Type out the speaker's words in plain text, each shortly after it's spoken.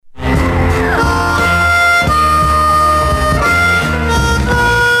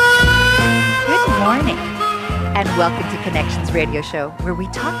Connections radio show, where we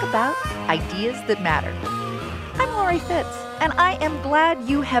talk about ideas that matter. I'm Lori Fitz, and I am glad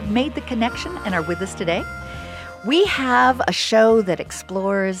you have made the connection and are with us today. We have a show that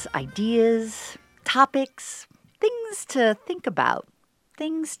explores ideas, topics, things to think about,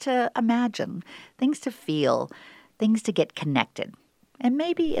 things to imagine, things to feel, things to get connected, and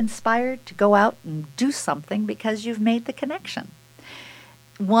maybe inspired to go out and do something because you've made the connection.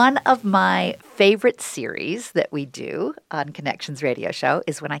 One of my favorite series that we do on Connections Radio Show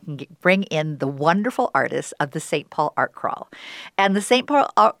is when I can bring in the wonderful artists of the St. Paul Art Crawl. And the St.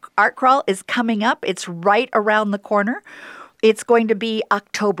 Paul Art Crawl is coming up. It's right around the corner. It's going to be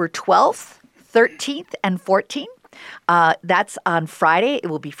October 12th, 13th, and 14th. That's on Friday. It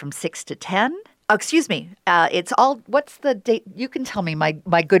will be from 6 to 10. Oh, excuse me. It's all, what's the date? You can tell me,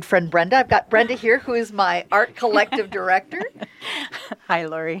 my good friend Brenda. I've got Brenda here, who is my art collective director. Hi,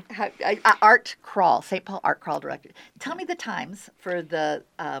 Lori. Art Crawl, St. Paul Art Crawl director. Tell me the times for the,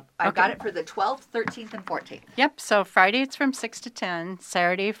 I've got it for the 12th, 13th, and 14th. Yep, so Friday it's from 6 to 10,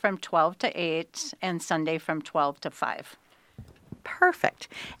 Saturday from 12 to 8, and Sunday from 12 to 5. Perfect.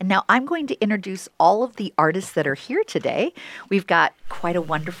 And now I'm going to introduce all of the artists that are here today. We've got quite a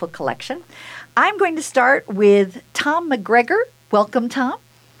wonderful collection. I'm going to start with Tom McGregor. Welcome, Tom.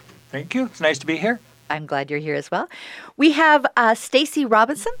 Thank you. It's nice to be here. I'm glad you're here as well. We have Stacy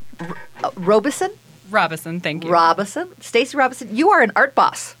Robinson. Robison, thank you. Robinson. Stacy Robinson, you are an art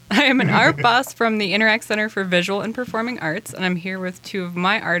boss. I am an art boss from the Interact Center for Visual and Performing Arts, and I'm here with two of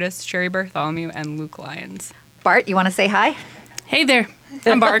my artists, Sherry Bartholomew and Luke Lyons. Bart, you want to say hi? Hey there,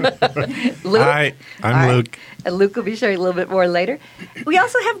 I'm Bart. Luke? Hi, I'm Luke. And Luke will be showing a little bit more later. We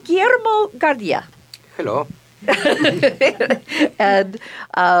also have Guillermo Gardia. Hello. And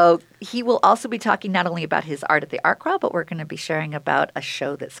he will also be talking not only about his art at the Art Crawl, but we're going to be sharing about a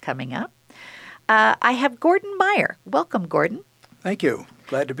show that's coming up. I have Gordon Meyer. Welcome, Gordon. Thank you.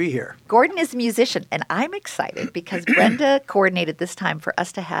 Glad to be here. Gordon is a musician, and I'm excited because Brenda coordinated this time for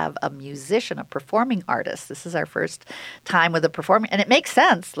us to have a musician, a performing artist. This is our first time with a performing, and it makes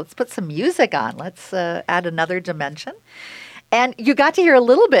sense. Let's put some music on. Let's add another dimension. And you got to hear a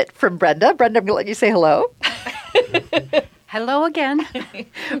little bit from Brenda. Brenda, I'm going to let you say hello. Hello again.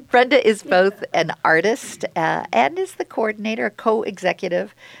 Brenda is both an artist and is the coordinator,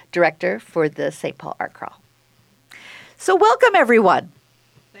 co-executive director for the St. Paul Art Crawl. So welcome, everyone.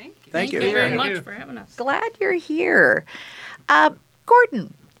 Thank you. Thank you very much for having us. Glad you're here.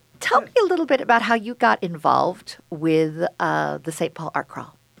 Gordon, tell me a little bit about how you got involved with the St. Paul Art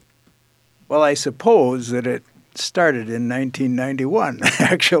Crawl. Well, I suppose that it started in 1991,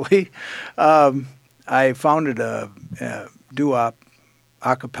 actually. I founded a doo-wop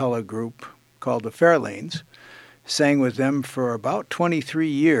a cappella group called the Fairlanes, sang with them for about 23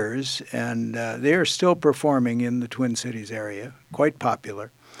 years, and they are still performing in the Twin Cities area, quite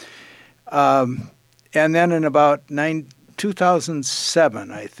popular. And then in about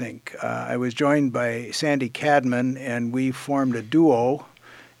 2007, I think, I was joined by Sandy Cadman, and we formed a duo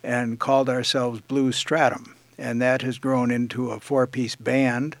and called ourselves Blue Stratum. And that has grown into a 4-piece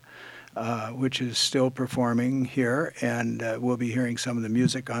band, which is still performing here, and we'll be hearing some of the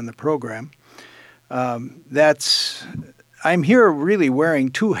music on the program. I'm here really wearing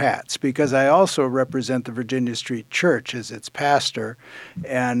two hats because I also represent the Virginia Street Church as its pastor,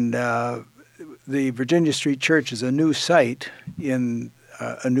 and the Virginia Street Church is a new site in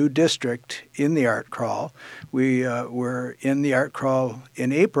a new district in the Art Crawl. We were in the Art Crawl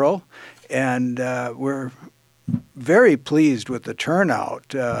in April, and we're very pleased with the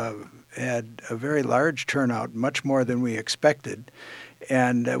turnout. Had a very large turnout, much more than we expected.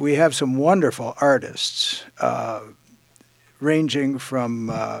 And we have some wonderful artists, ranging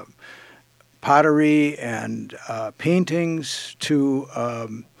from pottery and paintings to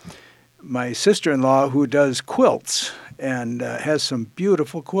my sister-in-law who does quilts and has some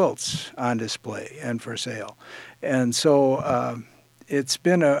beautiful quilts on display and for sale. And so it's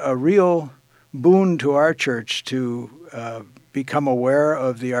been a real boon to our church to become aware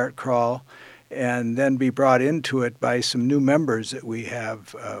of the Art Crawl and then be brought into it by some new members that we have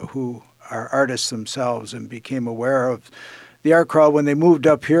who are artists themselves and became aware of the Art Crawl when they moved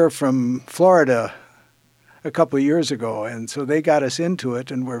up here from Florida a couple of years ago. And so they got us into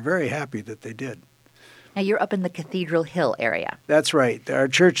it, and we're very happy that they did. Now, you're up in the Cathedral Hill area. That's right. Our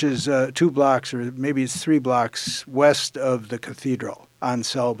church is 2 blocks, or maybe it's 3 blocks west of the cathedral on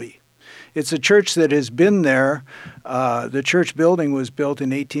Selby. It's a church that has been there. The church building was built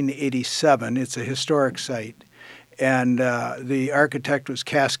in 1887. It's a historic site. And the architect was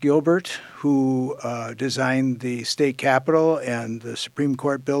Cass Gilbert, who designed the state capitol and the Supreme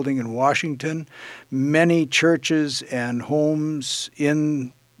Court building in Washington. Many churches and homes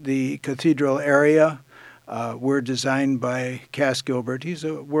in the cathedral area were designed by Cass Gilbert. He's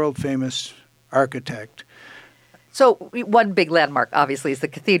a world-famous architect. So one big landmark, obviously, is the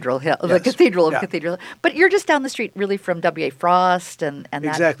Cathedral Hill, the Yes. Cathedral of Yeah. Cathedral. But you're just down the street, really, from W.A. Frost and that.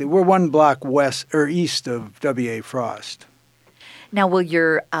 Exactly. We're one block west or east of W.A. Frost. Now, will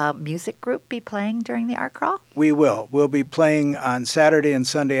your music group be playing during the art crawl? We will. We'll be playing on Saturday and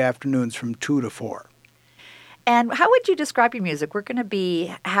Sunday afternoons from 2 to 4. And how would you describe your music? We're going to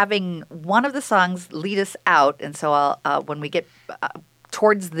be having one of the songs lead us out, and so I'll, when we get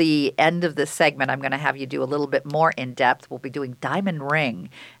towards the end of this segment, I'm going to have you do a little bit more in depth. We'll be doing Diamond Ring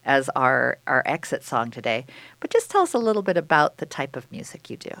as our exit song today. But just tell us a little bit about the type of music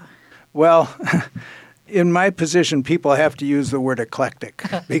you do. Well, in my position, people have to use the word eclectic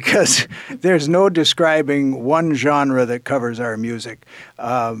because there's no describing one genre that covers our music.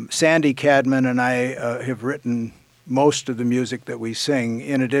 Sandy Cadman and I have written most of the music that we sing.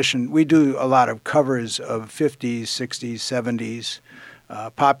 In addition, we do a lot of covers of 50s, 60s, 70s.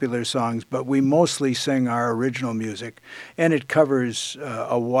 Popular songs, but we mostly sing our original music, and it covers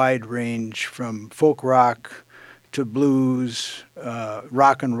a wide range from folk rock to blues,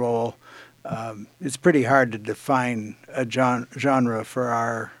 rock and roll. It's pretty hard to define a genre for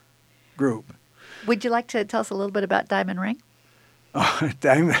our group. Would you like to tell us a little bit about Diamond Ring? Oh,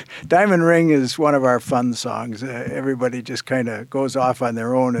 Diamond Ring is one of our fun songs. Everybody just kind of goes off on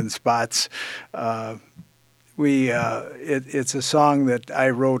their own in spots. It's a song that I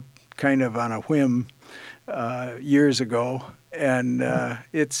wrote kind of on a whim years ago, and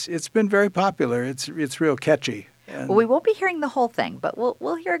it's been very popular. It's real catchy. And Well, we won't be hearing the whole thing, but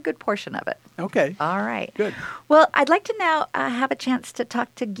we'll hear a good portion of it. Okay. All right. Good. Well, I'd like to now have a chance to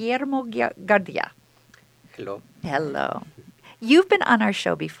talk to Guillermo Gardia. Hello. Hello. You've been on our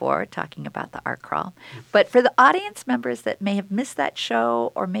show before talking about the art crawl, but for the audience members that may have missed that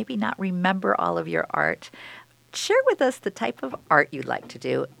show or maybe not remember all of your art, share with us the type of art you like to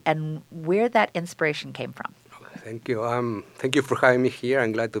do and where that inspiration came from. Thank you. Thank you for having me here.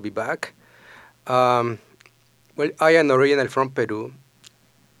 I'm glad to be back. Well, I am originally from Peru,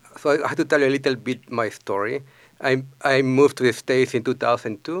 so I have to tell you a little bit my story. I moved to the States in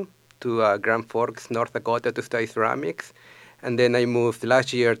 2002 to Grand Forks, North Dakota, to study ceramics. And then I moved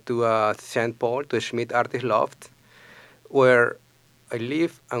last year to St. Paul, to Schmidt Artist Loft, where I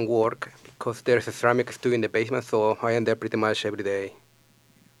live and work because there's a ceramic studio in the basement, so I am there pretty much every day.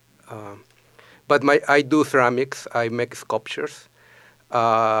 But I do ceramics. I make sculptures.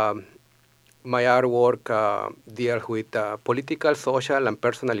 My artwork deals with political, social, and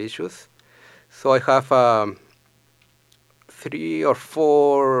personal issues. So I have 3 or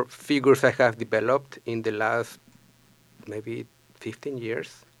 4 figures I have developed in the last maybe 15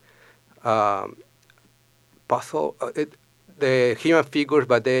 years. The human figures,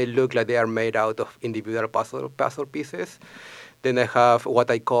 but they look like they are made out of individual puzzle pieces. Then I have what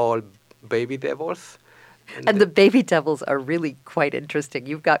I call baby devils. And the baby devils are really quite interesting.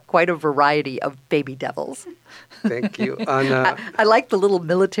 You've got quite a variety of baby devils. Thank you. And I like the little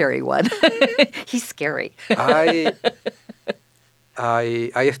military one. He's scary.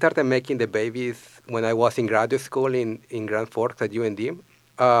 I started making the babies when I was in graduate school in Grand Forks at UND.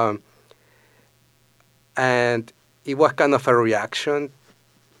 And it was kind of a reaction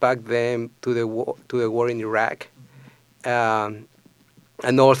back then to the war in Iraq, and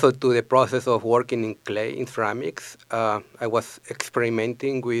also to the process of working in clay, in ceramics. I was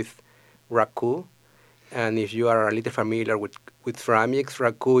experimenting with raku, and if you are a little familiar with ceramics,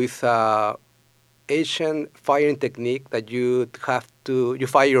 raku is an Asian firing technique that you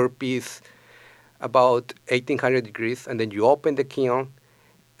fire your piece about 1800 degrees, and then you open the kiln,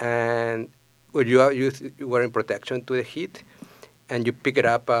 and you are wearing protection to the heat, and you pick it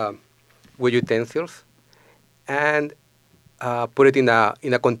up with utensils, and put it in a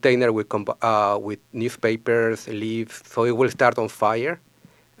container with newspapers, leaves, so it will start on fire,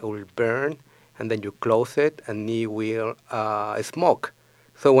 it will burn, and then you close it, and it will smoke.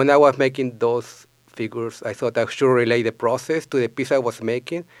 So when I was making those figures, I thought I should relate the process to the piece I was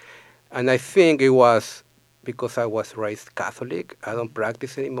making, and I think it was because I was raised Catholic. I don't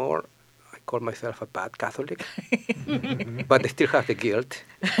practice anymore. I call myself a bad Catholic, but I still have the guilt.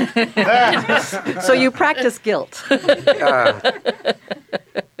 So you practice guilt. Kind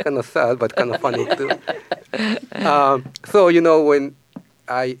of sad, but kind of funny too. So when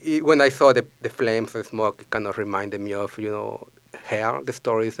I saw the flames and smoke, it kind of reminded me of hell. The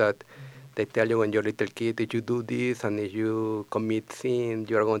stories that They tell you when you're a little kid, if you do this and if you commit sin,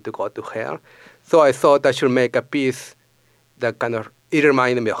 you're going to go to hell. So I thought I should make a piece that it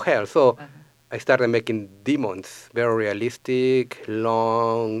reminded me of hell. So I started making demons, very realistic,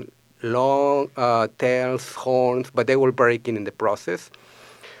 long tails, horns, but they were breaking in the process.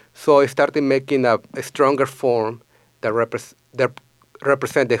 So I started making a stronger form that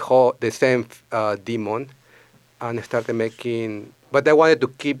represent the same demon, and I started making. But I wanted to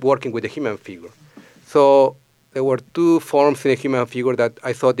keep working with the human figure. So there were two forms in a human figure that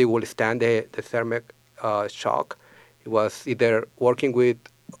I thought they would stand the thermic shock. It was either working with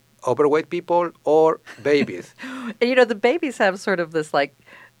overweight people or babies. And the babies have sort of this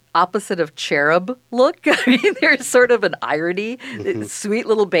opposite of cherub look. I mean, there's sort of an irony, sweet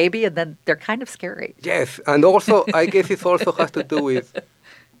little baby, and then they're kind of scary. Yes, and also I guess it also has to do with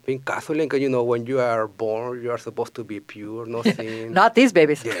being Catholic. When you are born, you are supposed to be pure, no sin. Not these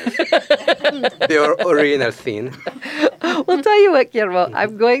babies. Yes, the original sin. Well, tell you what, Guillermo,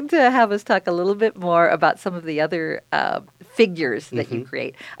 I'm going to have us talk a little bit more about some of the other figures that you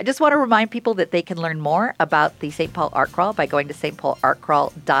create. I just want to remind people that they can learn more about the St. Paul Art Crawl by going to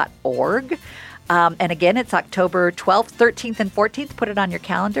stpaulartcrawl.org. And again, it's October 12th, 13th, and 14th. Put it on your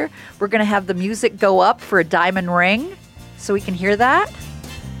calendar. We're going to have the music go up for a diamond ring so we can hear that.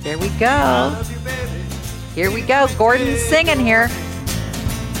 There we go. Here we go. Gordon's singing here.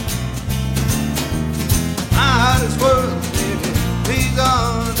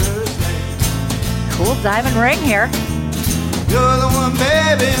 Cool diamond ring here. You're the one,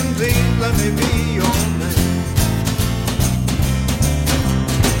 baby, and please let me be your man.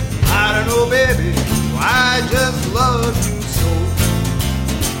 I don't know, baby, I just love you so.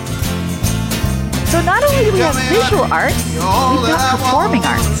 So not only do we have visual arts, we've got performing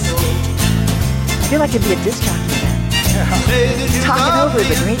arts. I feel like it'd be a disc jockey then. Talking over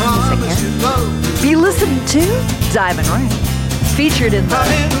the great music here. Be listening to Diamond Ring, featured in the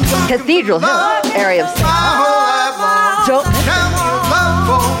Cathedral Hill area of St. Paul. Don't miss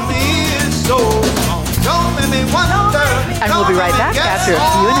it. And we'll be right back after a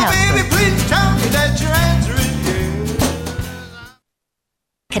few announcements.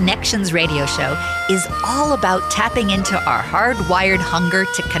 Connections Radio Show is all about tapping into our hardwired hunger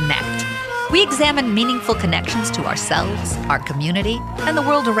to connect. We examine meaningful connections to ourselves, our community, and the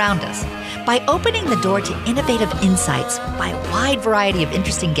world around us. By opening the door to innovative insights by a wide variety of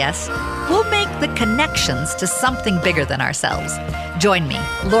interesting guests, we'll make the connections to something bigger than ourselves. Join me,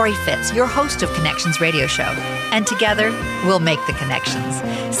 Lori Fitz, your host of Connections Radio Show, and together we'll make the connections.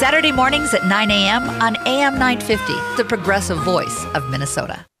 Saturday mornings at 9 a.m. on AM 950, the progressive voice of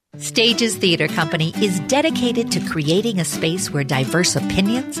Minnesota. Stages Theater Company is dedicated to creating a space where diverse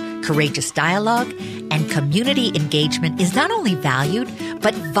opinions, courageous dialogue, and community engagement is not only valued,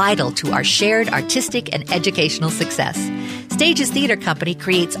 but vital to our shared artistic and educational success. Stages Theater Company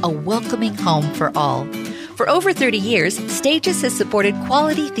creates a welcoming home for all. For over 30 years, Stages has supported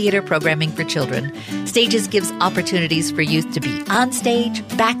quality theater programming for children. Stages gives opportunities for youth to be on stage,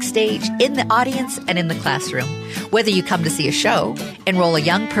 backstage, in the audience, and in the classroom. Whether you come to see a show, enroll a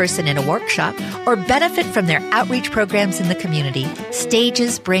young person in a workshop, or benefit from their outreach programs in the community,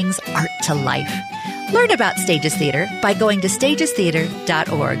 Stages brings art to life. Learn about Stages Theater by going to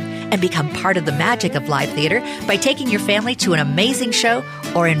stagestheater.org and become part of the magic of live theater by taking your family to an amazing show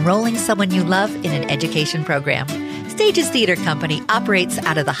or enrolling someone you love in an education program. Stages Theater Company operates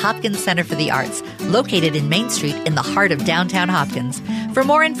out of the Hopkins Center for the Arts, located in Main Street in the heart of downtown Hopkins. For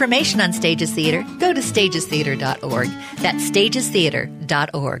more information on Stages Theater, go to stagestheater.org. That's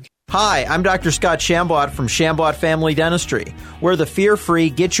stagestheater.org. Hi, I'm Dr. Scott Shambot from Shambot Family Dentistry. We're the fear-free,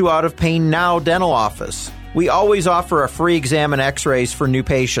 get-you-out-of-pain-now dental office. We always offer a free exam and x-rays for new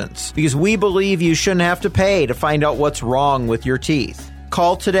patients because we believe you shouldn't have to pay to find out what's wrong with your teeth.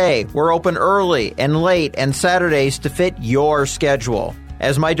 Call today. We're open early and late and Saturdays to fit your schedule.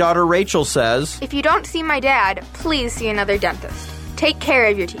 As my daughter Rachel says, if you don't see my dad, please see another dentist. Take care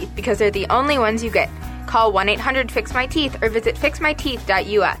of your teeth because they're the only ones you get. Call 1-800-FIX-MY-TEETH or visit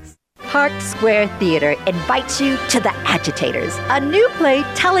fixmyteeth.us. Park Square Theater invites you to The Agitators, a new play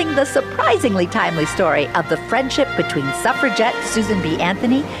telling the surprisingly timely story of the friendship between suffragette Susan B.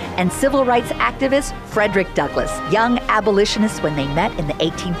 Anthony and civil rights activist Frederick Douglass. Young abolitionists, when they met in the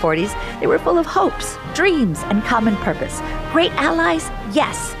 1840s, they were full of hopes, dreams, and common purpose. Great allies?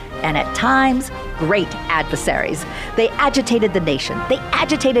 Yes. and at times, great adversaries. They agitated the nation, they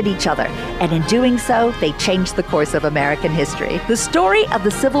agitated each other, and in doing so, they changed the course of American history. The story of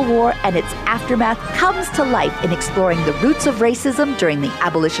the Civil War and its aftermath comes to life in exploring the roots of racism during the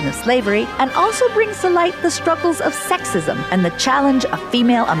abolition of slavery, and also brings to light the struggles of sexism and the challenge of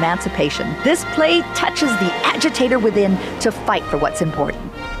female emancipation. This play touches the agitator within to fight for what's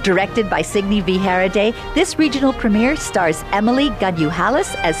important. Directed by Signe V. Haraday, this regional premiere stars Emily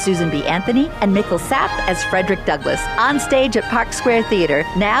Gaduhalis as Susan B. Anthony and Mikkel Sapp as Frederick Douglass, on stage at Park Square Theater,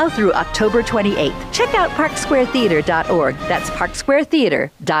 now through October 28th. Check out parksquaretheater.org. That's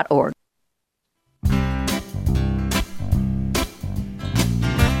parksquaretheater.org.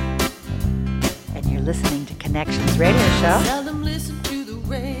 And you're listening to Connections Radio Show. Seldom listen to the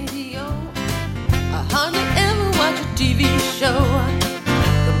radio. I hardly ever watch a TV show.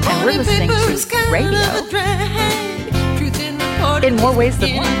 And we're listening to radio in more ways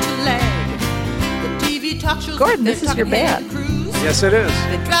than one. Gordon, this is your band. Yes, it is.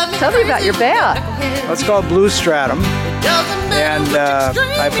 Tell me about your band. Well, it's called Blue Stratum, and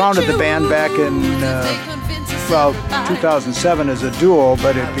I founded the band back in 2007 as a duo,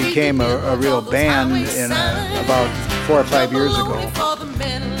 but it became a real band in about 4 or 5 years ago.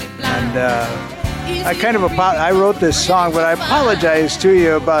 And I wrote this song, but I apologize to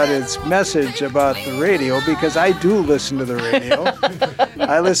you about its message about the radio, because I do listen to the radio.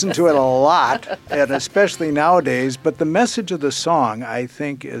 I listen to it a lot, and especially nowadays. But the message of the song, I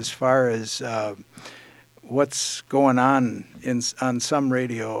think, as far as what's going on some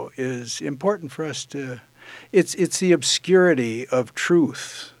radio, is important for us to. It's the obscurity of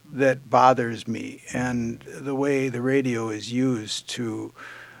truth that bothers me, and the way the radio is used to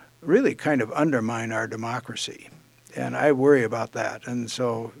really kind of undermine our democracy. And I worry about that. And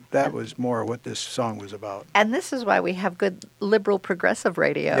so that was more what this song was about. And this is why we have good liberal progressive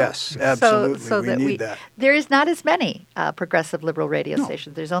radio. Yes, absolutely. So we need that. There is not as many progressive liberal radio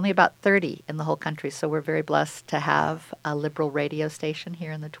stations. There's only about 30 in the whole country. So we're very blessed to have a liberal radio station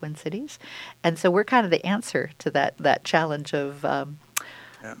here in the Twin Cities. And so we're kind of the answer to that challenge of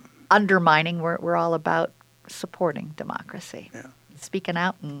undermining. We're all about supporting democracy. Yeah. Speaking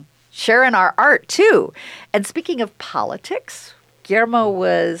out and sharing our art, too. And speaking of politics, Guillermo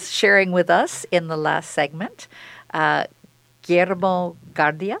was sharing with us in the last segment, Guillermo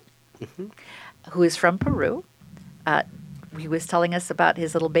Gardia, who is from Peru. He was telling us about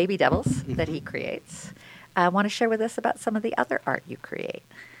his little baby devils that he creates. I want to share with us about some of the other art you create.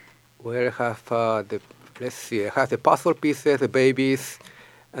 Well, I have I have the puzzle pieces, the babies,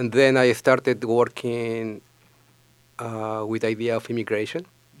 and then I started working with the idea of immigration.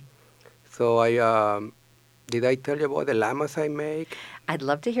 So did I tell you about the llamas I make? I'd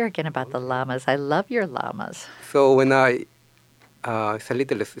love to hear again about the llamas. I love your llamas. So when it's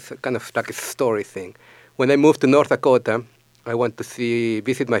kind of like a story thing. When I moved to North Dakota, I went to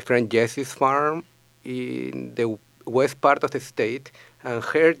visit my friend Jesse's farm in the west part of the state, and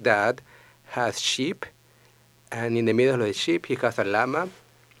her dad has sheep, and in the middle of the sheep he has a llama.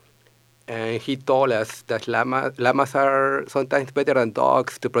 And he told us that llamas are sometimes better than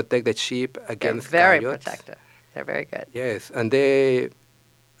dogs to protect the sheep against They're very coyotes. protective. They're very good. Yes, and they,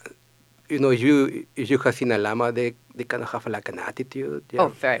 if you have seen a llama, they kind of have like an attitude. Yeah. Oh,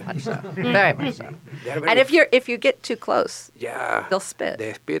 very much so. Very much so. And if you get too close, they'll spit.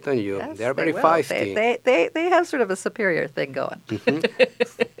 They spit on you. Yes, They're very will. feisty. They have sort of a superior thing going.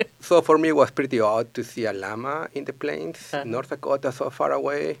 So for me, it was pretty odd to see a llama in the plains, North Dakota, so far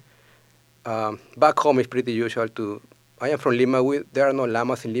away. Back home, it's pretty usual I am from Lima. There are no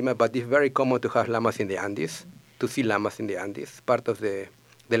llamas in Lima, but it's very common to have llamas in the Andes, to see llamas in the Andes, part of the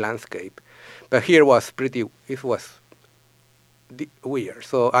landscape. But here it was weird.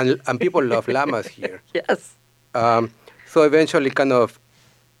 So and people love llamas here. Yes. So eventually, kind of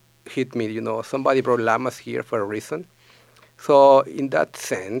hit me. Somebody brought llamas here for a reason. So in that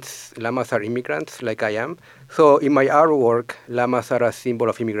sense, llamas are immigrants, like I am. So in my artwork, llamas are a symbol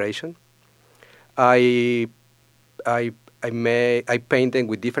of immigration. I paint them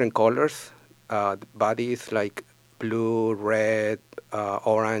with different colors, bodies like blue, red,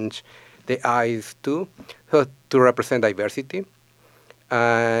 orange, the eyes too, so to represent diversity.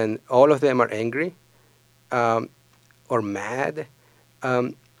 And all of them are angry or mad.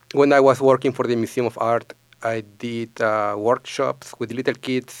 When I was working for the Museum of Art, I did workshops with little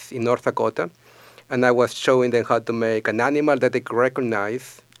kids in North Dakota, and I was showing them how to make an animal that they could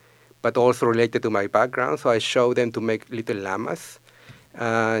recognize, but also related to my background. So I showed them to make little llamas.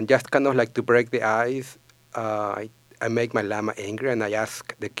 And just kind of like to break the ice, I make my llama angry, and I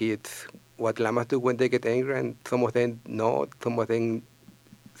ask the kids what llamas do when they get angry, and some of them know, some of them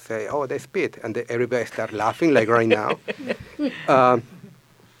say, "Oh, they spit," and everybody start laughing like right now.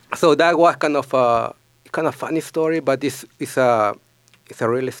 So that was kind of a funny story, but it's a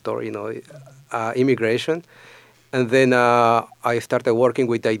real story, immigration. And then I started working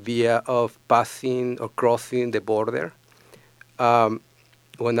with the idea of passing or crossing the border.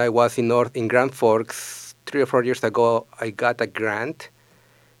 When I was in Grand Forks 3 or 4 years ago, I got a grant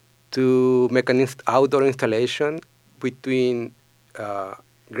to make an outdoor installation between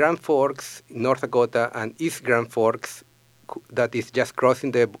Grand Forks, North Dakota, and East Grand Forks, that is just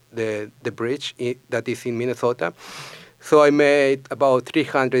crossing the bridge that is in Minnesota. So I made about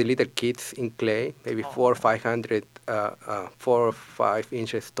 300 little kits in clay, maybe 4 or 5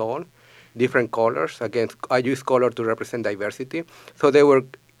 inches tall, different colors. Again, I use color to represent diversity. So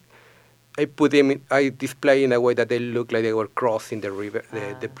I display in a way that they look like they were crossing the river,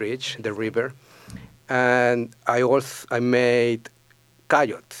 the bridge, the river. And I made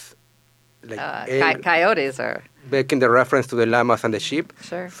coyotes. Coyotes are making the reference to the llamas and the sheep.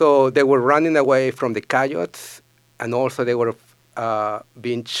 Sure. So they were running away from the coyotes, and also they were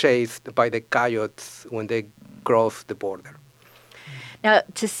being chased by the coyotes when they crossed the border. Now,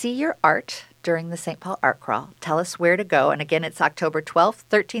 to see your art during the St. Paul Art Crawl, tell us where to go. And again, it's October 12th,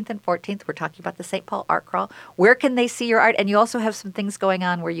 13th, and 14th. We're talking about the St. Paul Art Crawl. Where can they see your art? And you also have some things going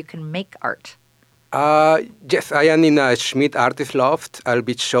on where you can make art. Yes, I am in a Schmidt Artist Loft. I'll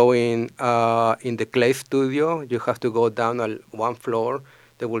be showing in the clay studio. You have to go down one floor.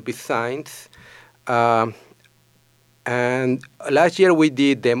 There will be signs. And last year we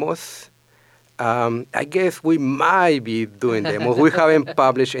did demos. I guess we might be doing demos. We haven't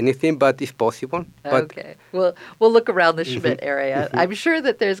published anything, but it's possible. Okay. We'll look around the Schmidt area. I'm sure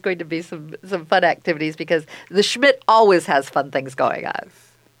that there's going to be some fun activities because the Schmidt always has fun things going on.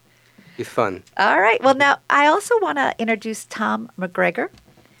 It's fun. All right. Well, now I also want to introduce Tom McGregor.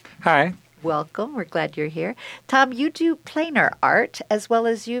 Hi. Welcome. We're glad you're here. Tom, you do plein air art as well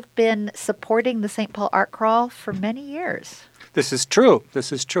as you've been supporting the St. Paul Art Crawl for many years. This is true.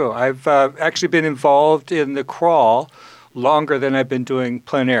 I've actually been involved in the crawl longer than I've been doing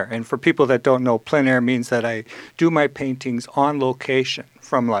plein air. And for people that don't know, plein air means that I do my paintings on location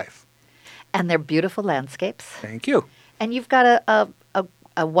from life. And they're beautiful landscapes. Thank you. And you've got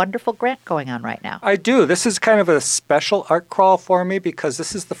a wonderful grant going on right now. I do. This is kind of a special art crawl for me because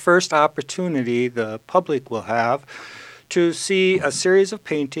this is the first opportunity the public will have to see a series of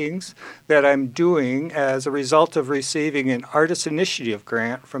paintings that I'm doing as a result of receiving an Artist Initiative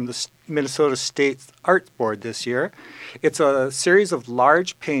grant from the Minnesota State Arts Board this year. It's a series of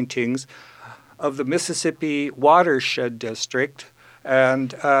large paintings of the Mississippi Watershed District,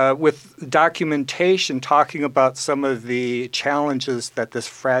 and with documentation talking about some of the challenges that this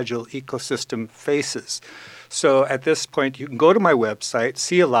fragile ecosystem faces. So at this point, you can go to my website,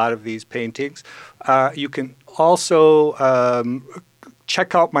 see a lot of these paintings. You can also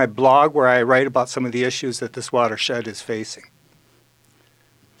check out my blog where I write about some of the issues that this watershed is facing.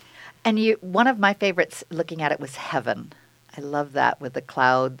 And one of my favorites looking at it was Heaven. I love that with the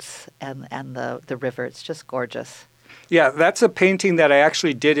clouds and the river. It's just gorgeous. Yeah, that's a painting that I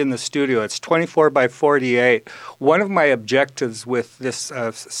actually did in the studio. It's 24 by 48. One of my objectives with this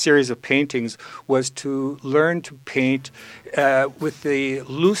series of paintings was to learn to paint with the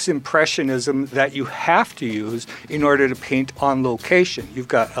loose impressionism that you have to use in order to paint on location. You've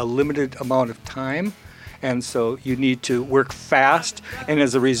got a limited amount of time, and so you need to work fast, and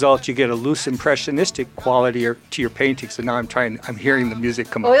as a result, you get a loose impressionistic quality to your paintings. And now I'm hearing the music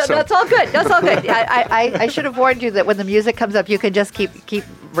come up. Oh, so. That's all good. That's all good. I should have warned you that when the music comes up, you can just keep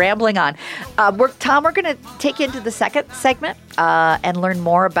rambling on. Tom, we're going to take you into the second segment and learn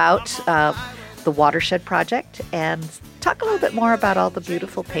more about the Watershed Project and talk a little bit more about all the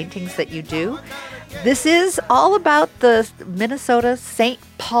beautiful paintings that you do. This is all about the Minnesota St.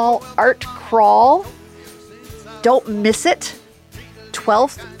 Paul Art Crawl. Don't miss it,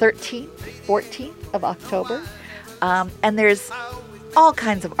 12th, 13th, 14th of October. And there's all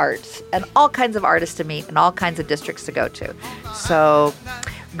kinds of arts and all kinds of artists to meet and all kinds of districts to go to. So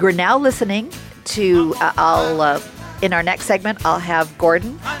you're now listening to, in our next segment, I'll have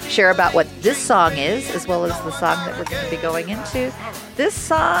Gordon share about what this song is, as well as the song that we're going to be going into. This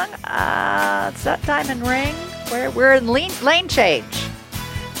song, it's not Diamond Ring. We're in Lane Change.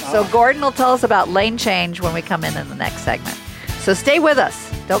 So Gordon will tell us about lane change when we come in the next segment. So stay with us.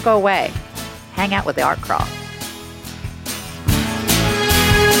 Don't go away. Hang out with the Art Crawl.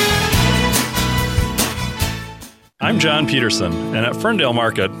 I'm John Peterson, and at Ferndale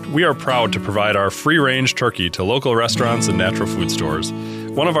Market, we are proud to provide our free-range turkey to local restaurants and natural food stores.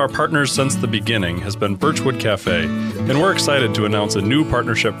 One of our partners since the beginning has been Birchwood Cafe, and we're excited to announce a new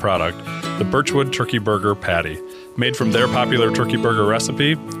partnership product, the Birchwood Turkey Burger Patty, made from their popular turkey burger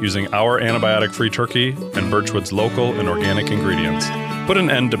recipe using our antibiotic-free turkey and Birchwood's local and organic ingredients. Put an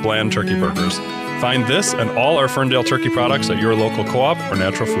end to bland turkey burgers. Find this and all our Ferndale turkey products at your local co-op or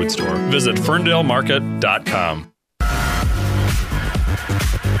natural food store. Visit ferndalemarket.com.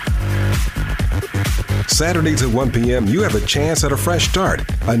 Saturdays at 1 p.m., you have a chance at a fresh start,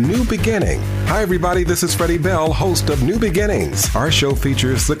 a new beginning. Hi, everybody. This is Freddie Bell, host of New Beginnings. Our show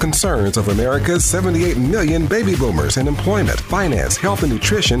features the concerns of America's 78 million baby boomers in employment, finance, health and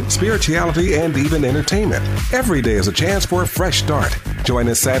nutrition, spirituality, and even entertainment. Every day is a chance for a fresh start. Join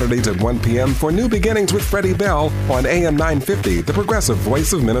us Saturdays at 1 p.m. for New Beginnings with Freddie Bell on AM 950, the progressive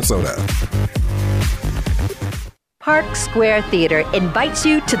voice of Minnesota. Park Square Theater invites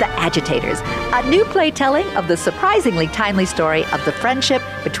you to The Agitators, a new play telling of the surprisingly timely story of the friendship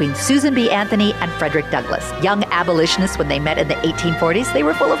between Susan B. Anthony and Frederick Douglass. Young abolitionists, when they met in the 1840s, they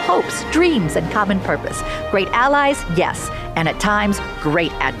were full of hopes, dreams, and common purpose. Great allies, yes, and at times,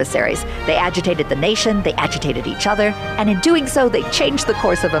 great adversaries. They agitated the nation, they agitated each other, and in doing so, they changed the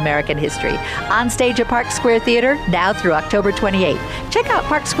course of American history. On stage at Park Square Theater, now through October 28th. Check out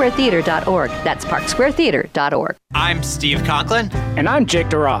parksquaretheater.org. That's parksquaretheater.org. I'm Steve Conklin. And I'm Jake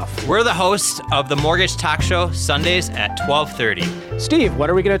DeRoff. We're the hosts of the Mortgage Talk Show, Sundays at 12:30. Steve, what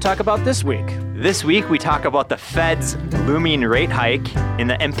are we going to talk about this week? This week, we talk about the Fed's looming rate hike and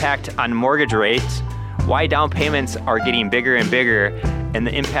the impact on mortgage rates, why down payments are getting bigger and bigger, and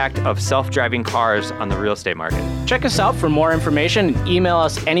the impact of self-driving cars on the real estate market. Check us out for more information and email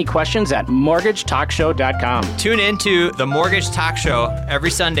us any questions at mortgagetalkshow.com. Tune in to the Mortgage Talk Show every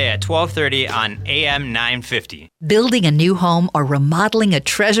Sunday at 12:30 on AM 950. Building a new home or remodeling a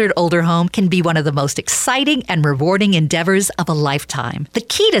treasured older home can be one of the most exciting and rewarding endeavors of a lifetime. The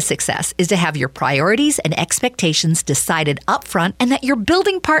key to success is to have your priorities and expectations decided up front and that your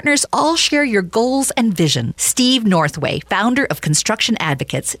building partners all share your goals and vision. Steve Northway, founder of Construction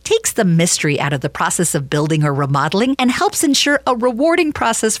Advocates, takes the mystery out of the process of building or remodeling and helps ensure a rewarding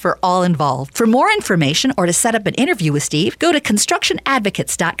process for all involved. For more information or to set up an interview with Steve, go to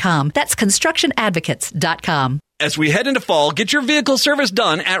constructionadvocates.com. That's constructionadvocates.com. As we head into fall, get your vehicle service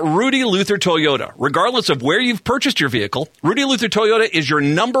done at Rudy Luther Toyota. Regardless of where you've purchased your vehicle, Rudy Luther Toyota is your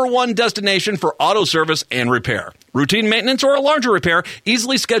 #1 destination for auto service and repair. Routine maintenance or a larger repair,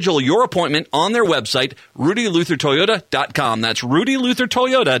 easily schedule your appointment on their website, rudyluthertoyota.com. That's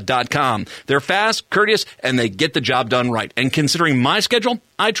rudyluthertoyota.com. They're fast, courteous, and they get the job done right. And considering my schedule,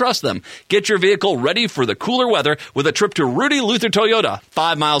 I trust them. Get your vehicle ready for the cooler weather with a trip to Rudy Luther Toyota,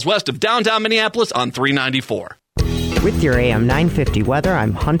 5 miles west of downtown Minneapolis on 394. With your AM 950 weather,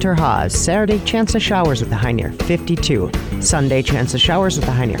 I'm Hunter Haas. Saturday, chance of showers with a high near 52. Sunday, chance of showers with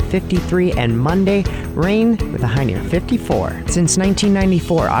a high near 53. And Monday, rain with a high near 54. Since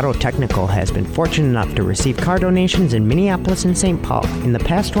 1994, Auto Technical has been fortunate enough to receive car donations in Minneapolis and St. Paul. In the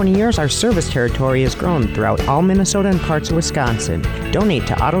past 20 years, our service territory has grown throughout all Minnesota and parts of Wisconsin. Donate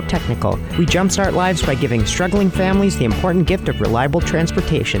to Auto Technical. We jumpstart lives by giving struggling families the important gift of reliable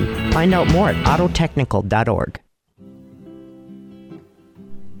transportation. Find out more at autotechnical.org.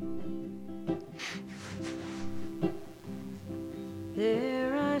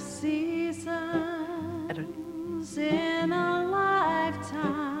 There are seasons in a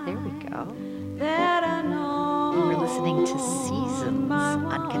lifetime. There we go. That I know. We're listening to Seasons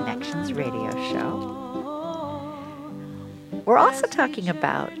on Connections Radio Show. We're also talking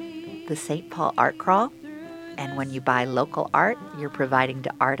about the St. Paul Art Crawl. And when you buy local art, you're providing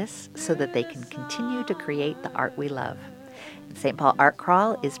to artists so that they can continue to create the art we love. St. Paul Art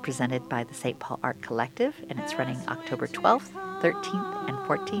Crawl is presented by the St. Paul Art Collective, and it's running October 12th, 13th, and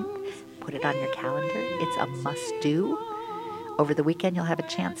 14th. Put it on your calendar. It's a must-do. Over the weekend, you'll have a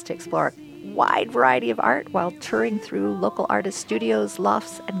chance to explore a wide variety of art while touring through local artist studios,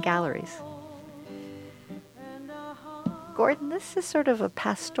 lofts, and galleries. Gordon, this is sort of a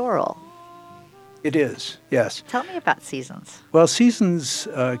pastoral. It is, yes. Tell me about Seasons. Well, Seasons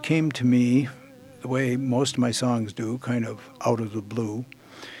came to me the way most of my songs do, kind of out of the blue.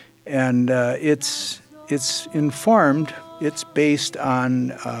 And it's informed, it's based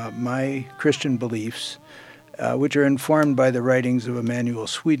on my Christian beliefs, which are informed by the writings of Emanuel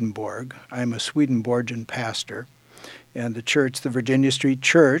Swedenborg. I'm a Swedenborgian pastor. And the church, the Virginia Street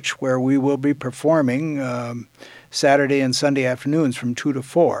Church, where we will be performing Saturday and Sunday afternoons from 2 to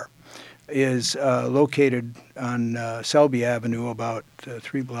 4, is located on Selby Avenue, about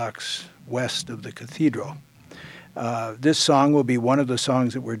 3 blocks west of the cathedral. This song will be one of the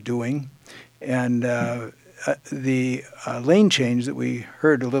songs that we're doing, and lane change that we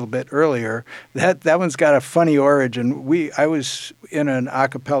heard a little bit earlier, that one's got a funny origin. I was in an a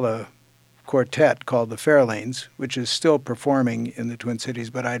cappella quartet called the Fairlanes, which is still performing in the Twin Cities,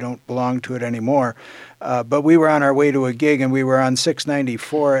 but I don't belong to it anymore. But we were on our way to a gig, and we were on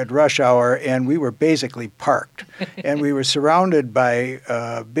 694 at rush hour, and we were basically parked. And we were surrounded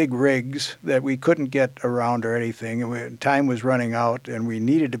by big rigs that we couldn't get around or anything. And time was running out, and we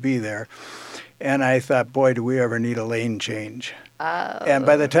needed to be there. And I thought, boy, do we ever need a lane change. And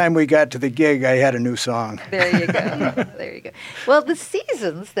by the time we got to the gig, I had a new song. There you go. There you go. Well, the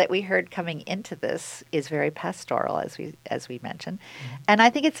seasons that we heard coming into this is very pastoral, as we mentioned. And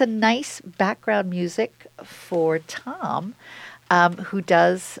I think it's a nice background music for Tom, who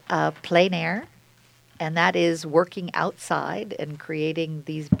does plein air. And that is working outside and creating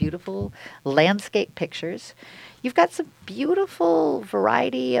these beautiful landscape pictures. You've got some beautiful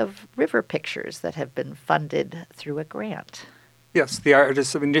variety of river pictures that have been funded through a grant. Yes, the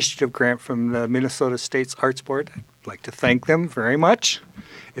Artists of Initiative grant from the Minnesota State's Arts Board. I'd like to thank them very much.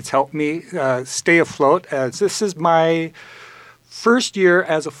 It's helped me stay afloat, as this is my first year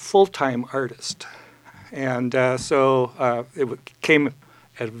as a full-time artist. And so it came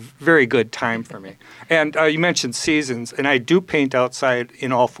at a very good time for me. And you mentioned seasons, and I do paint outside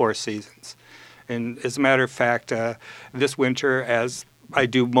in all 4 seasons. And as a matter of fact, this winter, as I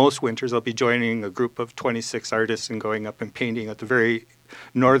do most winters, I'll be joining a group of 26 artists and going up and painting at the very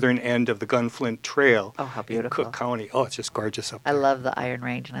northern end of the Gunflint Trail. Oh, how beautiful. In Cook County. Oh, it's just gorgeous up there. I love the Iron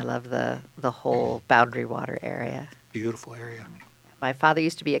Range, and I love the whole Boundary Water area. Beautiful area. My father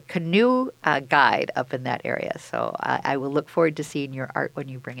used to be a canoe guide up in that area, so I will look forward to seeing your art when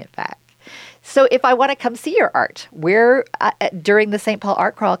you bring it back. So if I want to come see your art, where during the St. Paul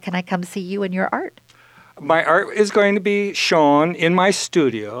Art Crawl can I come see you and your art? My art is going to be shown in my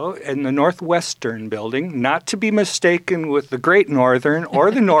studio in the Northwestern building, not to be mistaken with the Great Northern or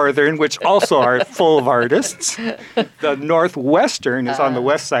the Northern, which also are full of artists. The Northwestern is on the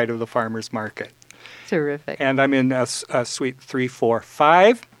west side of the Farmers Market. Terrific. And I'm in suite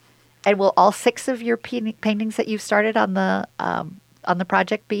 345. And will all 6 of your paintings that you've started on the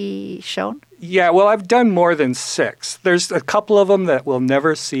project be shown? Yeah, well, I've done more than 6. There's a couple of them that will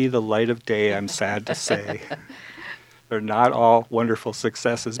never see the light of day, I'm sad to say. They're not all wonderful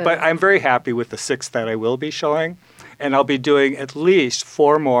successes, but I'm very happy with the 6 that I will be showing. And I'll be doing at least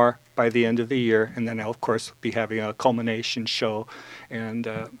 4 more by the end of the year. And then I'll, of course, be having a culmination show and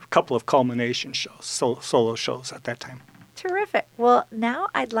a couple of culmination shows, solo shows at that time. Terrific. Well, now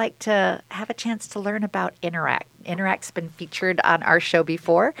I'd like to have a chance to learn about Interact. Interact's been featured on our show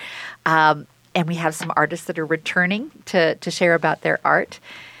before, and we have some artists that are returning to share about their art.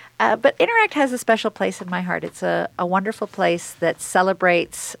 But Interact has a special place in my heart. It's a wonderful place that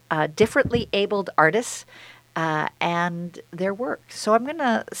celebrates differently abled artists and their work. So I'm going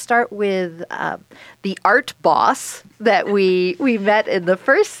to start with the art boss that we met in the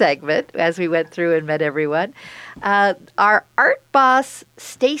first segment as we went through and met everyone. Our art boss,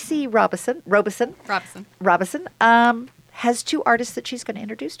 Stacy Robison, has 2 artists that she's going to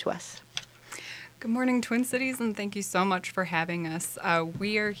introduce to us. Good morning, Twin Cities, and thank you so much for having us.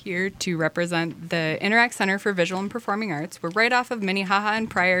 We are here to represent the Interact Center for Visual and Performing Arts. We're right off of Minnehaha and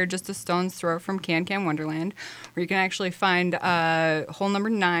Pryor, just a stone's throw from Can Wonderland, where you can actually find hole number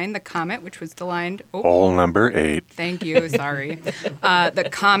 9, the Comet, which was designed... Hole number 8. Thank you, sorry. The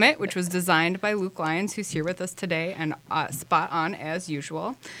Comet, which was designed by Luke Lyons, who's here with us today, and spot on as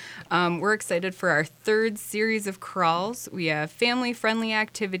usual. We're excited for our 3rd series of crawls. We have family-friendly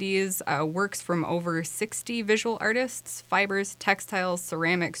activities, works from over 60 visual artists, fibers, textiles,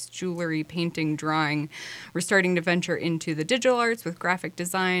 ceramics, jewelry, painting, drawing. We're starting to venture into the digital arts with graphic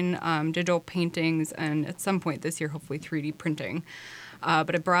design, digital paintings, and at some point this year, hopefully 3D printing.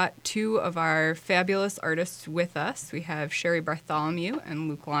 But I brought 2 of our fabulous artists with us. We have Sherry Bartholomew and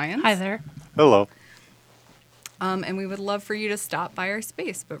Luke Lyons. Hi there. Hello. And we would love for you to stop by our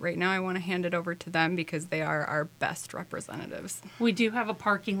space, but right now I want to hand it over to them because they are our best representatives. We do have a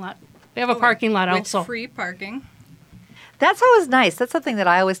parking lot. We have a parking lot also. With free parking. That's always nice. That's something that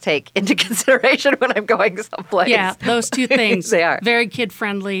I always take into consideration when I'm going someplace. Yeah, those 2 things. They are. Very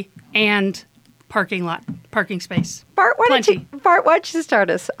kid-friendly and parking lot, parking space. Bart, why don't you start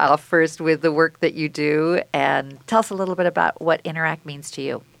us off first with the work that you do and tell us a little bit about what Interact means to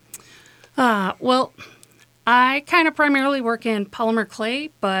you. Well, I kind of primarily work in polymer clay,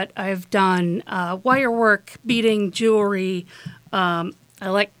 but I've done wire work, beading, jewelry. I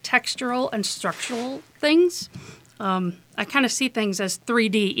like textural and structural things. I kind of see things as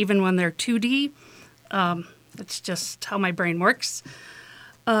 3D even when they're 2D. It's just how my brain works.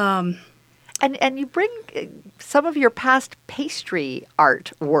 And you bring some of your past pastry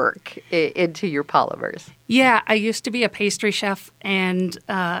art work into your polymers. Yeah, I used to be a pastry chef, and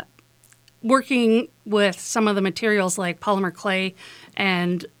working with some of the materials like polymer clay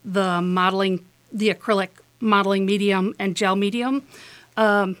and the acrylic modeling medium and gel medium,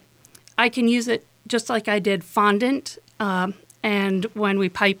 I can use it just like I did fondant and when we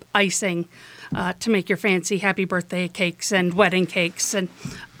pipe icing to make your fancy happy birthday cakes and wedding cakes and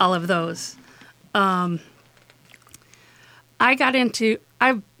all of those. I've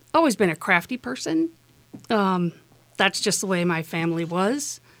always been a crafty person. That's just the way my family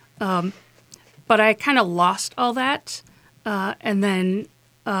was. But I kind of lost all that. And then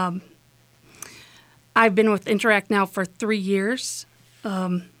I've been with Interact now for 3 years.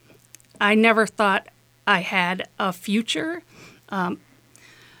 I never thought I had a future.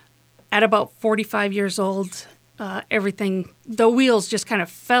 At about 45 years old, the wheels just kind of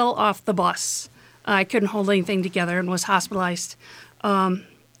fell off the bus. I couldn't hold anything together and was hospitalized. And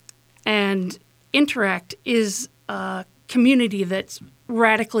Interact is a community that's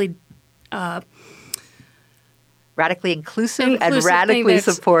radically inclusive and radically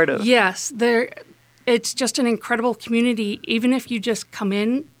supportive. Yes, it's just an incredible community. Even if you just come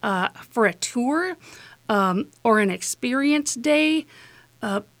in for a tour or an experience day,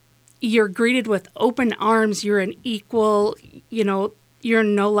 you're greeted with open arms. You're an equal. You're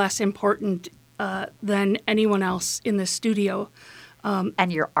no less important than anyone else in the studio.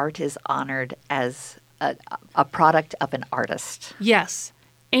 And your art is honored as a product of an artist. Yes.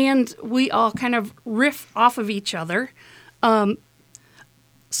 And we all kind of riff off of each other.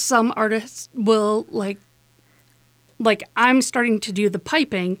 Some artists will, like I'm starting to do the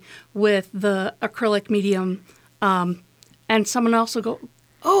piping with the acrylic medium, and someone else will go,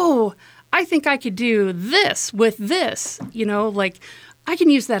 oh, I think I could do this with this. I can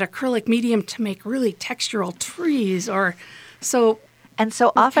use that acrylic medium to make really textural trees And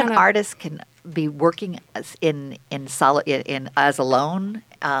so often artists can be working as alone,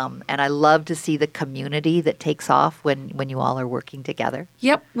 and I love to see the community that takes off when you all are working together.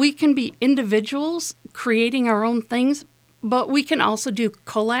 Yep, we can be individuals creating our own things, but we can also do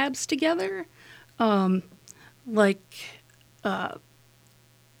collabs together. I've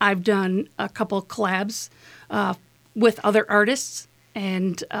done a couple collabs with other artists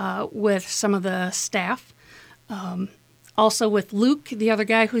and with some of the staff. Also with Luke, the other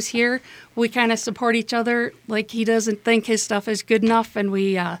guy who's here, we kind of support each other. He doesn't think his stuff is good enough, and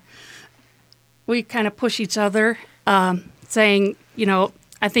we kind of push each other, saying,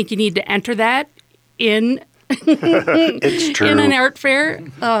 I think you need to enter that in It's true. in an art fair.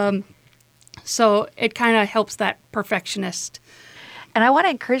 So it kind of helps that perfectionist. And I want to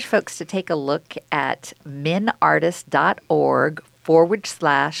encourage folks to take a look at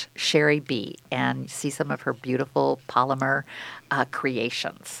minartist.org/Sherry B and see some of her beautiful polymer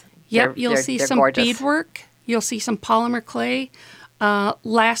creations. Yep, you'll see some gorgeous. beadwork. You'll see some polymer clay.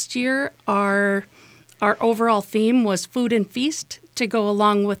 Last year, our overall theme was food and feast to go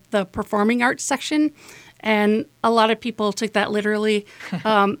along with the performing arts section, and a lot of people took that literally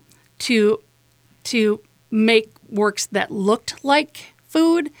to make works that looked like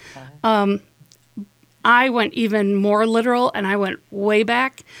food. I went even more literal, and I went way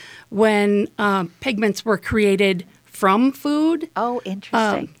back when pigments were created from food. Oh,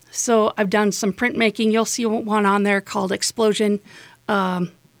 interesting. So I've done some printmaking. You'll see one on there called Explosion, I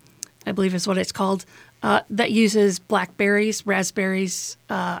believe is what it's called, that uses blackberries, raspberries,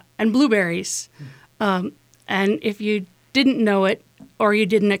 and blueberries. And if you didn't know it or you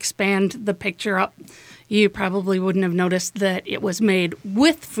didn't expand the picture up, you probably wouldn't have noticed that it was made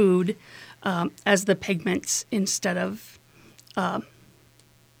with food as the pigments instead of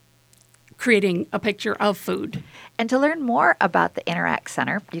creating a picture of food. And to learn more about the Interact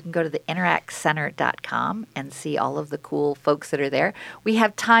Center, you can go to the interactcenter.com and see all of the cool folks that are there. We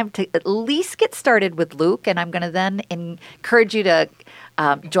have time to at least get started with Luke, and I'm going to then encourage you to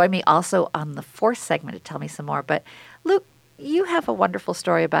join me also on the fourth segment to tell me some more. But Luke, you have a wonderful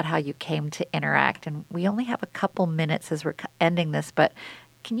story about how you came to Interact, and we only have a couple minutes as we're ending this, but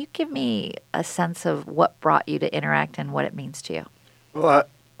can you give me a sense of what brought you to Interact and what it means to you? Well,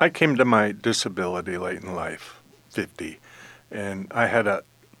 I came to my disability late in life, 50, and I had a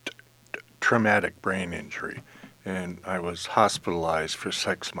traumatic brain injury, and I was hospitalized for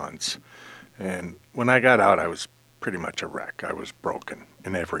 6 months. And when I got out, I was pretty much a wreck. I was broken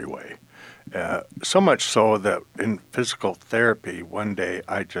in every way. So much so that in physical therapy, one day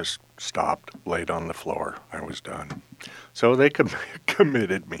I just stopped, laid on the floor. I was done. So they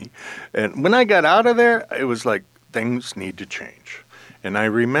committed me. And when I got out of there, it was like things need to change. And I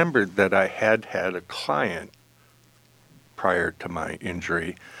remembered that I had a client prior to my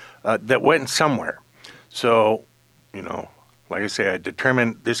injury that went somewhere. So, like I say, I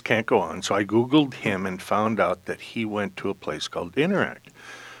determined this can't go on. So I Googled him and found out that he went to a place called Interact.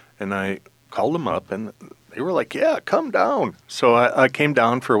 And I called them up, and they were like, yeah, come down. So I came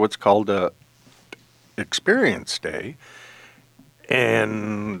down for what's called a experience day.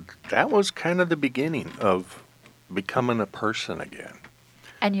 And that was kind of the beginning of becoming a person again.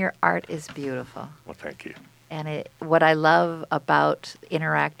 And your art is beautiful. Well, thank you. And what I love about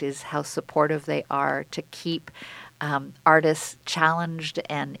Interact is how supportive they are to keep artists challenged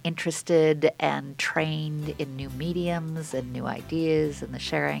and interested and trained in new mediums and new ideas and the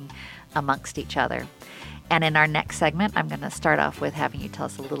sharing amongst each other. And in our next segment, I'm going to start off with having you tell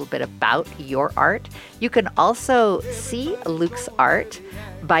us a little bit about your art. You can also see Luke's art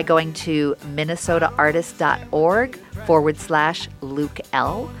by going to minnesotaartist.org/Luke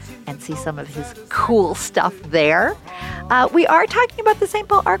L. and see some of his cool stuff there. We are talking about the St.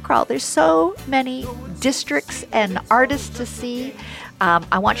 Paul Art Crawl. There's so many districts and artists to see.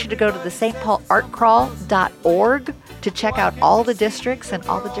 I want you to go to the stpaulartcrawl.org to check out all the districts and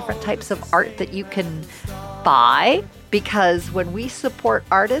all the different types of art that you can buy, because when we support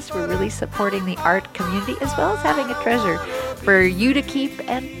artists, we're really supporting the art community as well as having a treasure for you to keep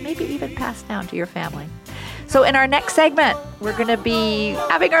and maybe even pass down to your family. So in our next segment, we're going to be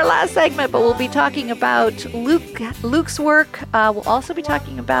having our last segment, but we'll be talking about Luke's work. We'll also be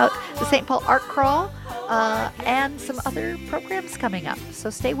talking about the St. Paul Art Crawl and some other programs coming up.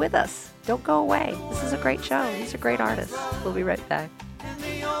 So stay with us. Don't go away. This is a great show. These are great artists. We'll be right back.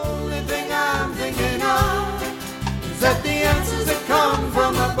 The only thing I'm thinking of is that the answers that come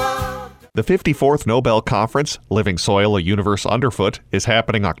from above. The 54th Nobel Conference, Living Soil, a Universe Underfoot, is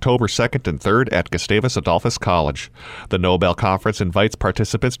happening October 2nd and 3rd at Gustavus Adolphus College. The Nobel Conference invites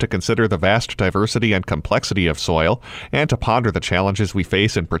participants to consider the vast diversity and complexity of soil and to ponder the challenges we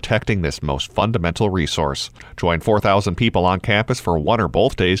face in protecting this most fundamental resource. Join 4,000 people on campus for one or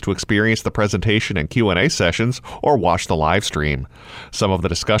both days to experience the presentation and Q&A sessions or watch the live stream. Some of the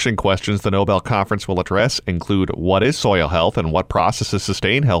discussion questions the Nobel Conference will address include what is soil health and what processes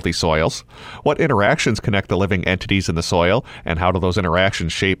sustain healthy soils? What interactions connect the living entities in the soil, and how do those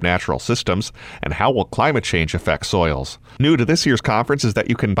interactions shape natural systems? And how will climate change affect soils? New to this year's conference is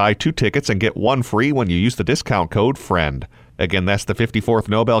that you can buy 2 tickets and get 1 free when you use the discount code FRIEND. Again, that's the 54th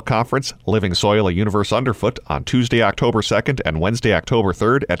Nobel Conference, Living Soil, a Universe Underfoot, on Tuesday, October 2nd and Wednesday, October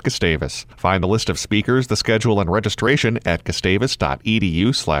 3rd at Gustavus. Find the list of speakers, the schedule, and registration at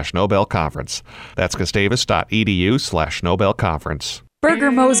gustavus.edu/Nobel Conference. That's gustavus.edu/Nobel Conference.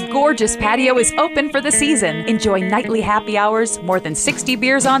 Burger Mo's gorgeous patio is open for the season. Enjoy nightly happy hours, more than 60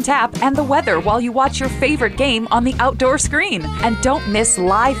 beers on tap, and the weather while you watch your favorite game on the outdoor screen. And don't miss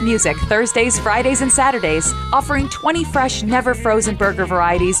live music Thursdays, Fridays, and Saturdays. Offering 20 fresh, never frozen burger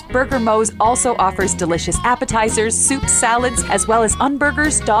varieties, Burger Mo's also offers delicious appetizers, soups, salads, as well as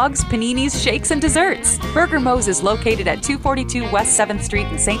unburgers, dogs, paninis, shakes, and desserts. Burger Mo's is located at 242 West 7th Street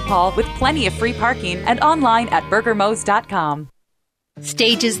in St. Paul with plenty of free parking and online at burgermos.com.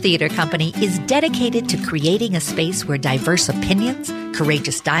 Stages Theater Company is dedicated to creating a space where diverse opinions,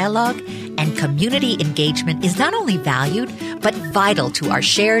 courageous dialogue, and community engagement is not only valued, but vital to our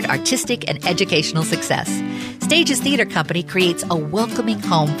shared artistic and educational success. Stages Theater Company creates a welcoming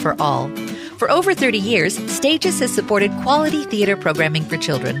home for all. For over 30 years, Stages has supported quality theater programming for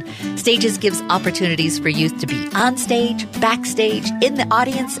children. Stages gives opportunities for youth to be on stage, backstage, in the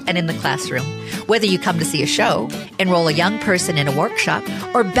audience, and in the classroom. Whether you come to see a show, enroll a young person in a workshop,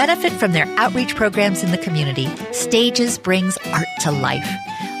 or benefit from their outreach programs in the community, Stages brings art to life.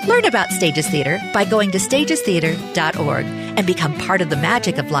 Learn about Stages Theater by going to stagestheater.org and become part of the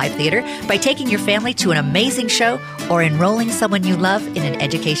magic of live theater by taking your family to an amazing show or enrolling someone you love in an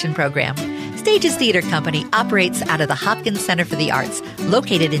education program. Stages Theater Company operates out of the Hopkins Center for the Arts,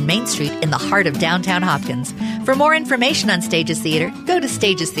 located in Main Street in the heart of downtown Hopkins. For more information on Stages Theater, go to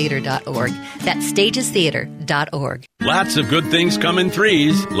stagestheater.org. That's stagestheater.org. Lots of good things come in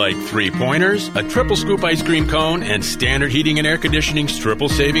threes, like 3-pointers, a triple scoop ice cream cone, and Standard Heating and Air Conditioning's triple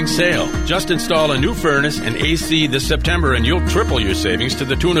savings sale. Just install a new furnace and AC this September and you'll triple your savings to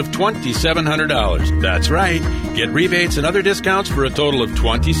the tune of $2,700. That's right. Get rebates and other discounts for a total of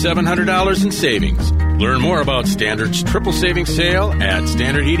 $2,700 in savings. Learn more about Standard's triple savings sale at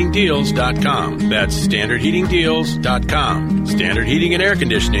standardheatingdeals.com. That's standardheatingdeals.com. Standard Heating and Air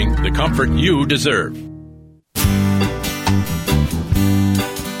Conditioning, the comfort you deserve.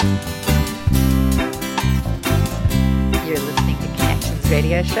 You're listening to Connections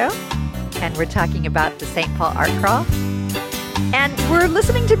Radio Show, and we're talking about the St. Paul Art Crawl. And we're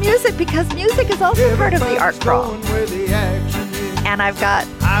listening to music because music is also part of the art crawl. And I've got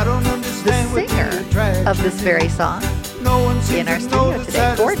the singer of this very song in our studio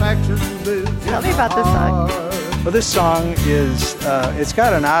today, Gordon. Tell me about this song. Well, this song is, it's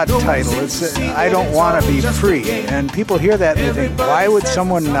got an odd title. It's I Don't Want to Be Free. And people hear that and they think, why would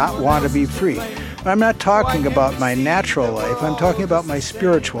someone not want to be free? I'm not talking about my natural life. I'm talking about my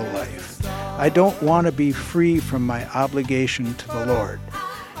spiritual life. I don't want to be free from my obligation to the Lord,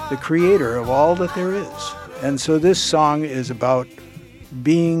 the creator of all that there is. And so this song is about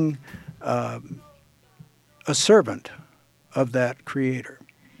being a servant of that creator.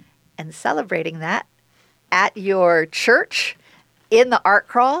 And celebrating that at your church, in the art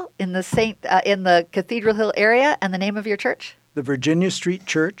crawl, in the Cathedral Hill area, and the name of your church? The Virginia Street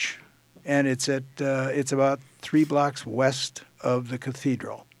Church, and it's about 3 blocks west of the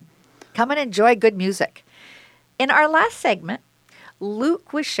cathedral. Come and enjoy good music. In our last segment,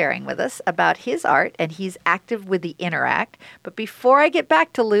 Luke was sharing with us about his art, and he's active with the Interact. But before I get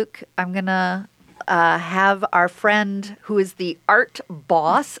back to Luke, I'm going to have our friend who is the art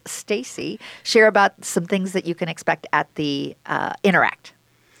boss, Stacy, share about some things that you can expect at the Interact.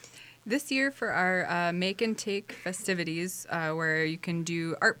 This year for our Make and Take festivities, where you can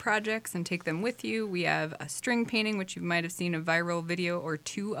do art projects and take them with you, we have a string painting, which you might have seen a viral video or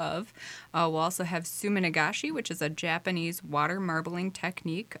 2 of. We'll also have suminagashi, which is a Japanese water marbling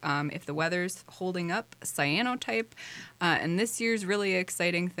technique. If the weather's holding up, cyanotype. And this year's really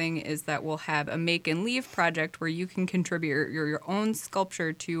exciting thing is that we'll have a Make and Leave project where you can contribute your own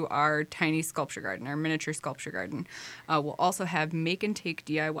sculpture to our tiny sculpture garden, our miniature sculpture garden. We'll also have Make and Take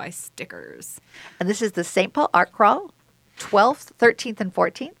DIY stickers. And this is the St. Paul Art Crawl, 12th, 13th, and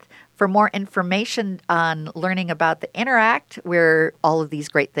 14th. For more information on learning about the Interact, where all of these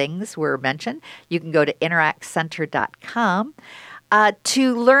great things were mentioned, you can go to interactcenter.com.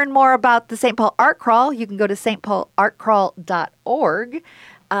 To learn more about the St. Paul Art Crawl, you can go to stpaulartcrawl.org.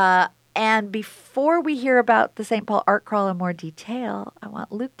 And before we hear about the St. Paul Art Crawl in more detail, I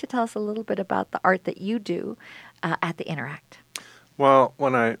want Luke to tell us a little bit about the art that you do at the Interact. Well,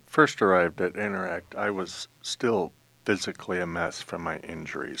 when I first arrived at Interact, I was still physically a mess from my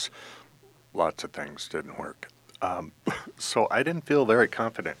injuries. Lots of things didn't work. So I didn't feel very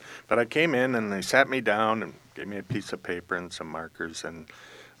confident. But I came in and they sat me down and gave me a piece of paper and some markers. And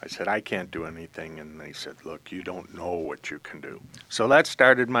I said, I can't do anything. And they said, look, you don't know what you can do. So that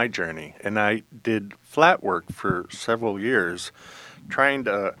started my journey. And I did flat work for several years, trying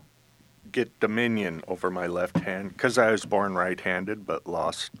to get dominion over my left hand because I was born right-handed but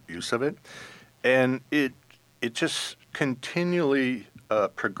lost use of it. And it just continually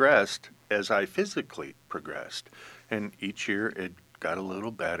progressed as I physically progressed. And each year it got a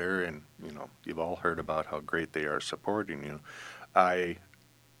little better, and you've all heard about how great they are supporting you. I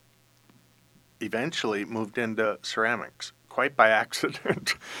eventually moved into ceramics, quite by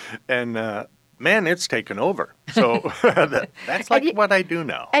accident. And man, it's taken over. So that's like what I do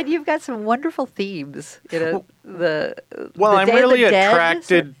now. And you've got some wonderful themes. I'm Day really of the Dead.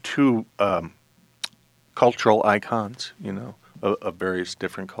 attracted to cultural icons, of various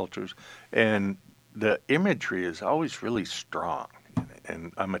different cultures. And the imagery is always really strong,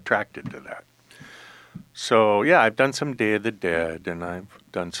 and I'm attracted to that. So, yeah, I've done some Day of the Dead, and I've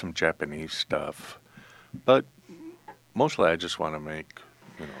done some Japanese stuff. But mostly I just want to make,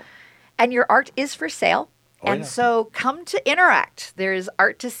 And your art is for sale. Oh, and yeah. so come to Interact. There's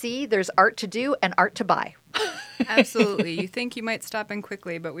art to see, there's art to do, and art to buy. Absolutely. You think you might stop in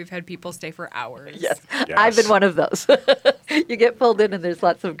quickly, but we've had people stay for hours. Yes. I've been one of those. You get pulled in and there's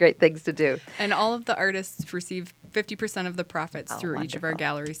lots of great things to do. And all of the artists receive 50% of the profits through each of our wonderful.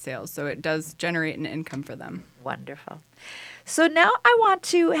 gallery sales, so it does generate an income for them. Wonderful. So now I want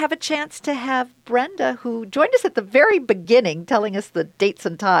to have a chance to have Brenda, who joined us at the very beginning, telling us the dates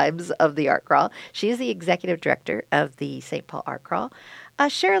and times of the Art Crawl. She is the executive director of the St. Paul Art Crawl.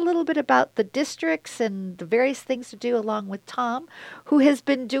 Share a little bit about the districts and the various things to do, along with Tom, who has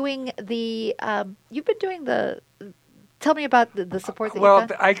been doing the, tell me about the support that you've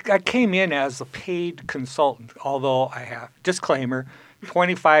done. I came in as a paid consultant, although I have, disclaimer,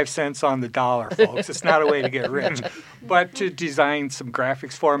 25 cents on the dollar, folks. It's not a way to get rich. But to design some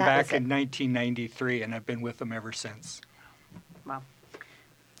graphics for them back in 1993, and I've been with them ever since. Wow.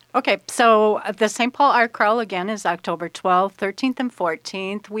 Okay, so the St. Paul Art Crawl, again, is October 12th, 13th, and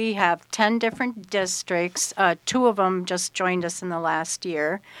 14th. We have 10 different districts. 2 of them just joined us in the last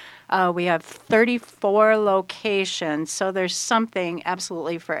year. We have 34 locations, so there's something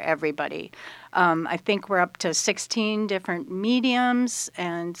absolutely for everybody. I think we're up to 16 different mediums,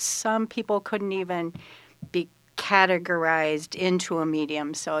 and some people couldn't even categorized into a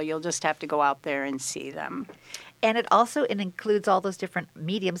medium, so you'll just have to go out there and see them. And it includes all those different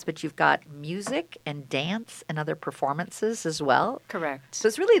mediums, but you've got music and dance and other performances as well. Correct. So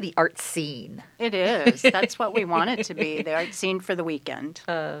it's really the art scene. It is. That's what we want it to be, the art scene for the weekend.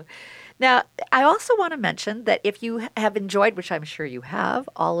 Now, I also want to mention that if you have enjoyed, which I'm sure you have,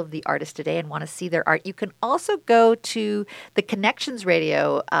 all of the artists today and want to see their art, you can also go to the Connections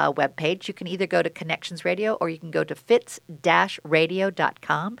Radio webpage. You can either go to Connections Radio or you can go to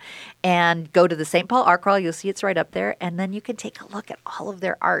fitz-radio.com and go to the St. Paul Art Crawl. You'll see it's right up there. And then you can take a look at all of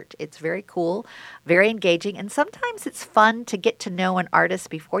their art. It's very cool, very engaging. And sometimes it's fun to get to know an artist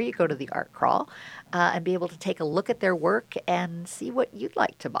before you go to the art crawl and be able to take a look at their work and see what you'd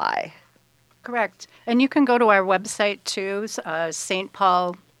like to buy. Correct. And you can go to our website too, St.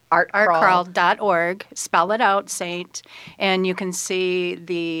 Paul artcrawl.org, spell it out, Saint, and you can see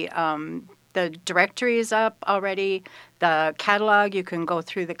the directory is up already, the catalog, you can go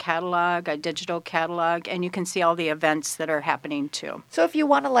through the catalog, a digital catalog, and you can see all the events that are happening too. So if you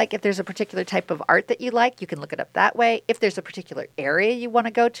want to if there's a particular type of art that you like, you can look it up that way. If there's a particular area you want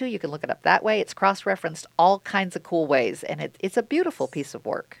to go to, you can look it up that way. It's cross-referenced all kinds of cool ways, and it's a beautiful piece of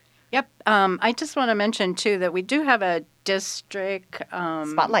work. Yep. I just want to mention, too, that we do have a district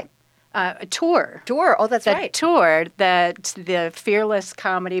spotlight. A tour. Oh, that's right. A tour that the Fearless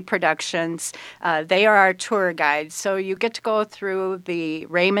Comedy Productions, they are our tour guides. So you get to go through the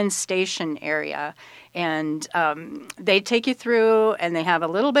Raymond Station area, and they take you through, and they have a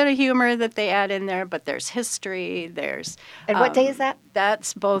little bit of humor that they add in there, but there's history, there's... And what day is that?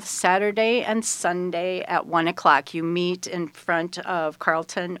 That's both Saturday and Sunday at 1 o'clock. You meet in front of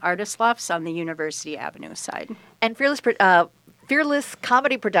Carlton Artist Lofts on the University Avenue side. And Fearless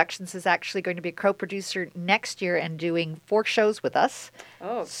Comedy Productions is actually going to be a co-producer next year and doing 4 shows with us.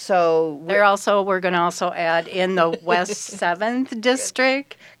 Oh, so we're going to also add in the West 7th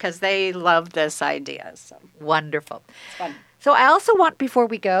District because they love this idea. So wonderful. It's fun. So I also want, before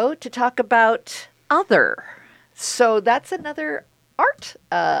we go, to talk about other. So that's another art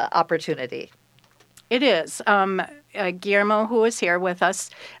opportunity. It is. Guillermo, who is here with us,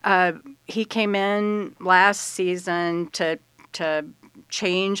 he came in last season to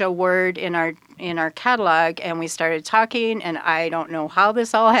change a word in our catalog, and we started talking, and I don't know how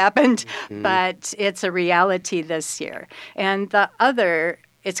this all happened, but it's a reality this year. And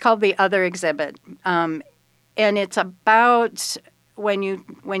it's called the Other exhibit, and it's about when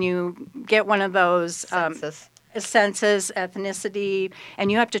you get one of those census, ethnicity, and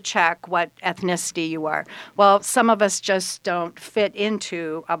you have to check what ethnicity you are. Well, some of us just don't fit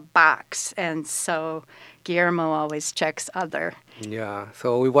into a box, and so Guillermo always checks other. Yeah,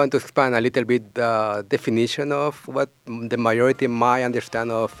 so we want to expand a little bit the definition of what the majority might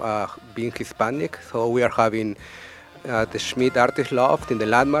understand of being Hispanic. So we are having the Schmidt Artist Loft in the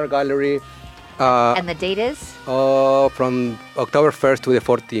Landmark Gallery. And the date is? From October 1st to the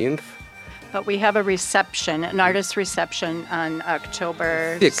 14th. But we have a reception, an artist reception on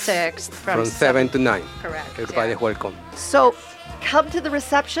October 6th from 7 to 9. Correct. Everybody is welcome. So come to the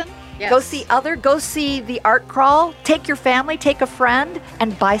reception, yes. Go see go see the art crawl, take your family, take a friend,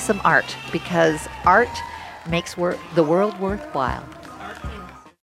 and buy some art because art makes the world worthwhile.